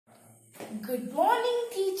Good morning,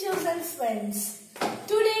 teachers and friends.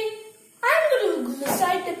 Today, I'm going to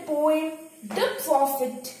recite the poem The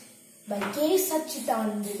Prophet by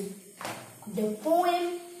K.Satchidanandan. The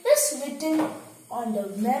poem is written on the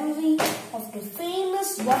memory of the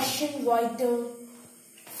famous Russian writer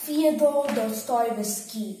Fyodor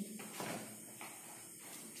Dostoevsky.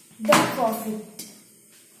 The Prophet.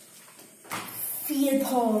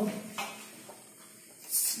 Fyodor,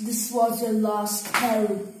 this was your last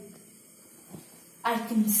hell. I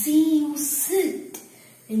can see you sit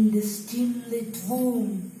in this dim-lit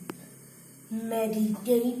room,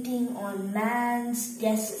 meditating on man's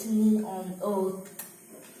destiny on earth.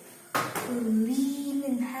 A lean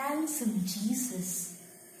and handsome Jesus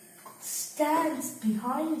stands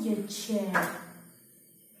behind your chair,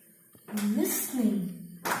 listening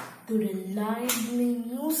to the lively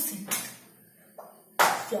music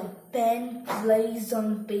your pen plays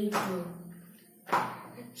on paper.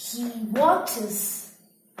 He watches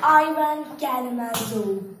Ivan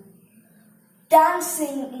Karamazov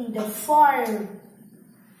dancing in the fire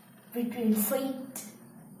between faith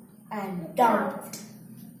and doubt.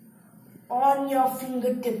 On your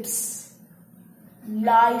fingertips,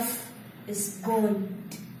 life is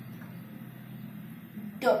burned.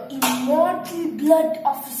 The immortal blood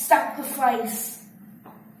of sacrifice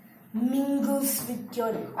mingles with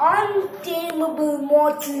your untamable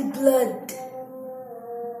mortal blood.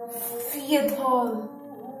 Fyodor,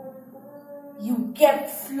 you kept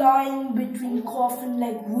flying between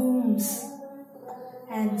coffin-like rooms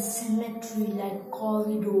and cemetery-like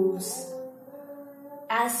corridors,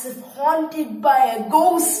 as if haunted by a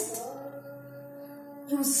ghost.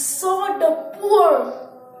 You saw the poor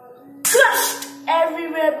crushed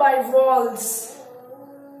everywhere by walls,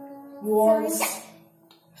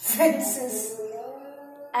 fences,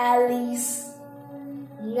 alleys,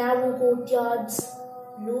 narrow courtyards,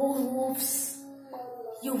 low roofs.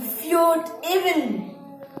 You feared even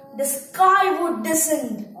the sky would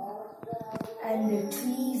descend and the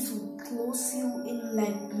trees would close you in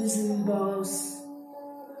like prison bars.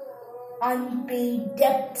 Unpaid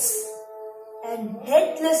debts and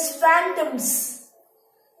headless phantoms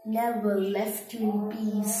never left you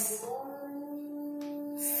in peace.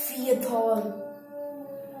 Fyodor,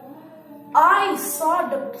 I saw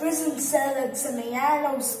the prison cell at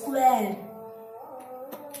Samayano Square,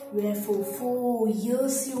 where for 4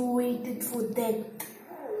 years you waited for death.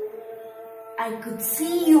 I could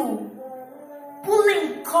see you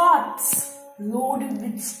pulling carts loaded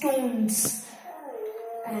with stones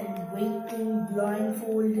and waiting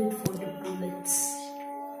blindfolded for the bullets.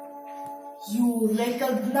 You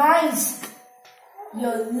recognized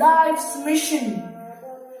your life's mission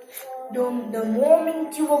the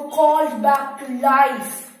moment you were called back to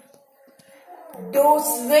life.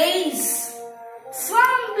 Those rays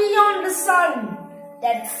from beyond the sun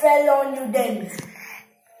that fell on you then,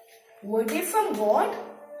 were they from God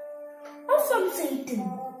or from Satan?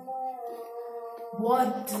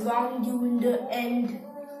 What drowned you in the end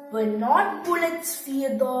were not bullets,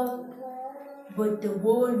 Fyodor, but the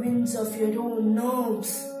whirlwinds of your own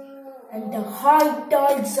nerves and the high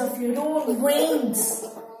tides of your own veins,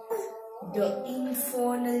 the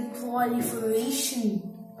infernal proliferation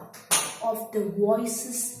of the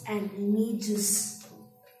voices and images.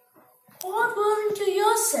 Or weren't you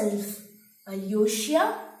yourself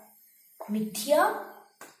Alyosha, Mitya,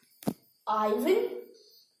 Ivan,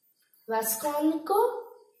 Raskolnikov?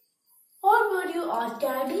 Or were you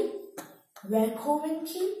Arkady,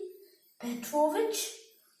 Verkhovenkin, Petrovich,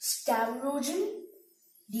 Stavrogin,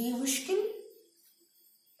 Devushkin?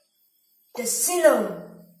 The sinner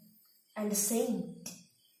and the saint,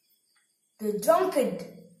 the drunkard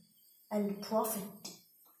and the prophet,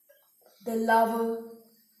 the lover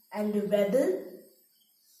and the rebel?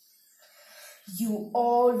 You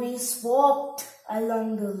always walked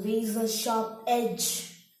along the razor-sharp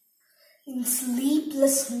edge in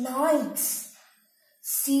sleepless nights,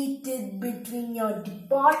 seated between your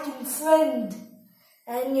departing friend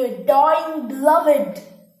and your dying beloved,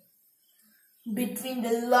 between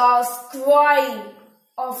the last cry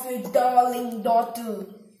of your darling daughter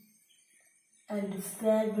and the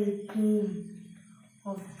farewell poem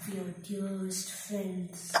of your dearest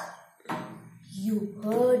friends. You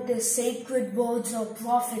heard the sacred words of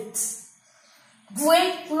prophets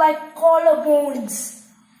break like collarbones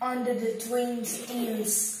under the train's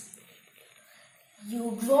steels.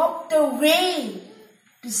 You walked away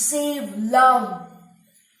to save love,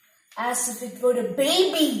 as if it were a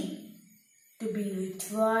baby to be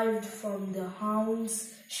retrieved from the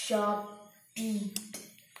hound's sharp teeth.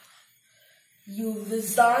 You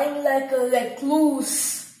resigned like a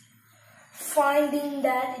recluse, finding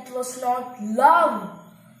that it was not love,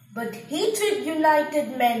 but hatred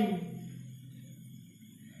united men.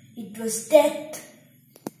 It was death.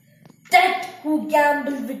 Death who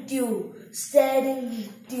gambled with you, staring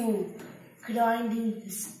with you, grinding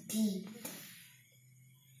his teeth.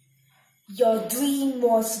 Your dream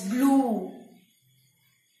was blue.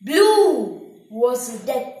 Blue was a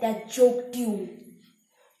death that choked you.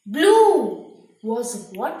 Blue was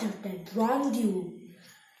a water that drowned you.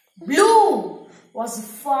 Blue was a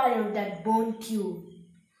fire that burnt you.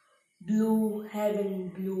 Blue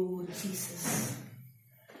heaven, blue Jesus.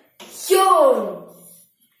 Here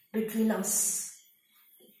between us,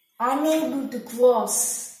 unable to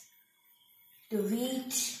cross, to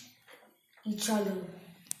reach each other.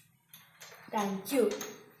 Thank you.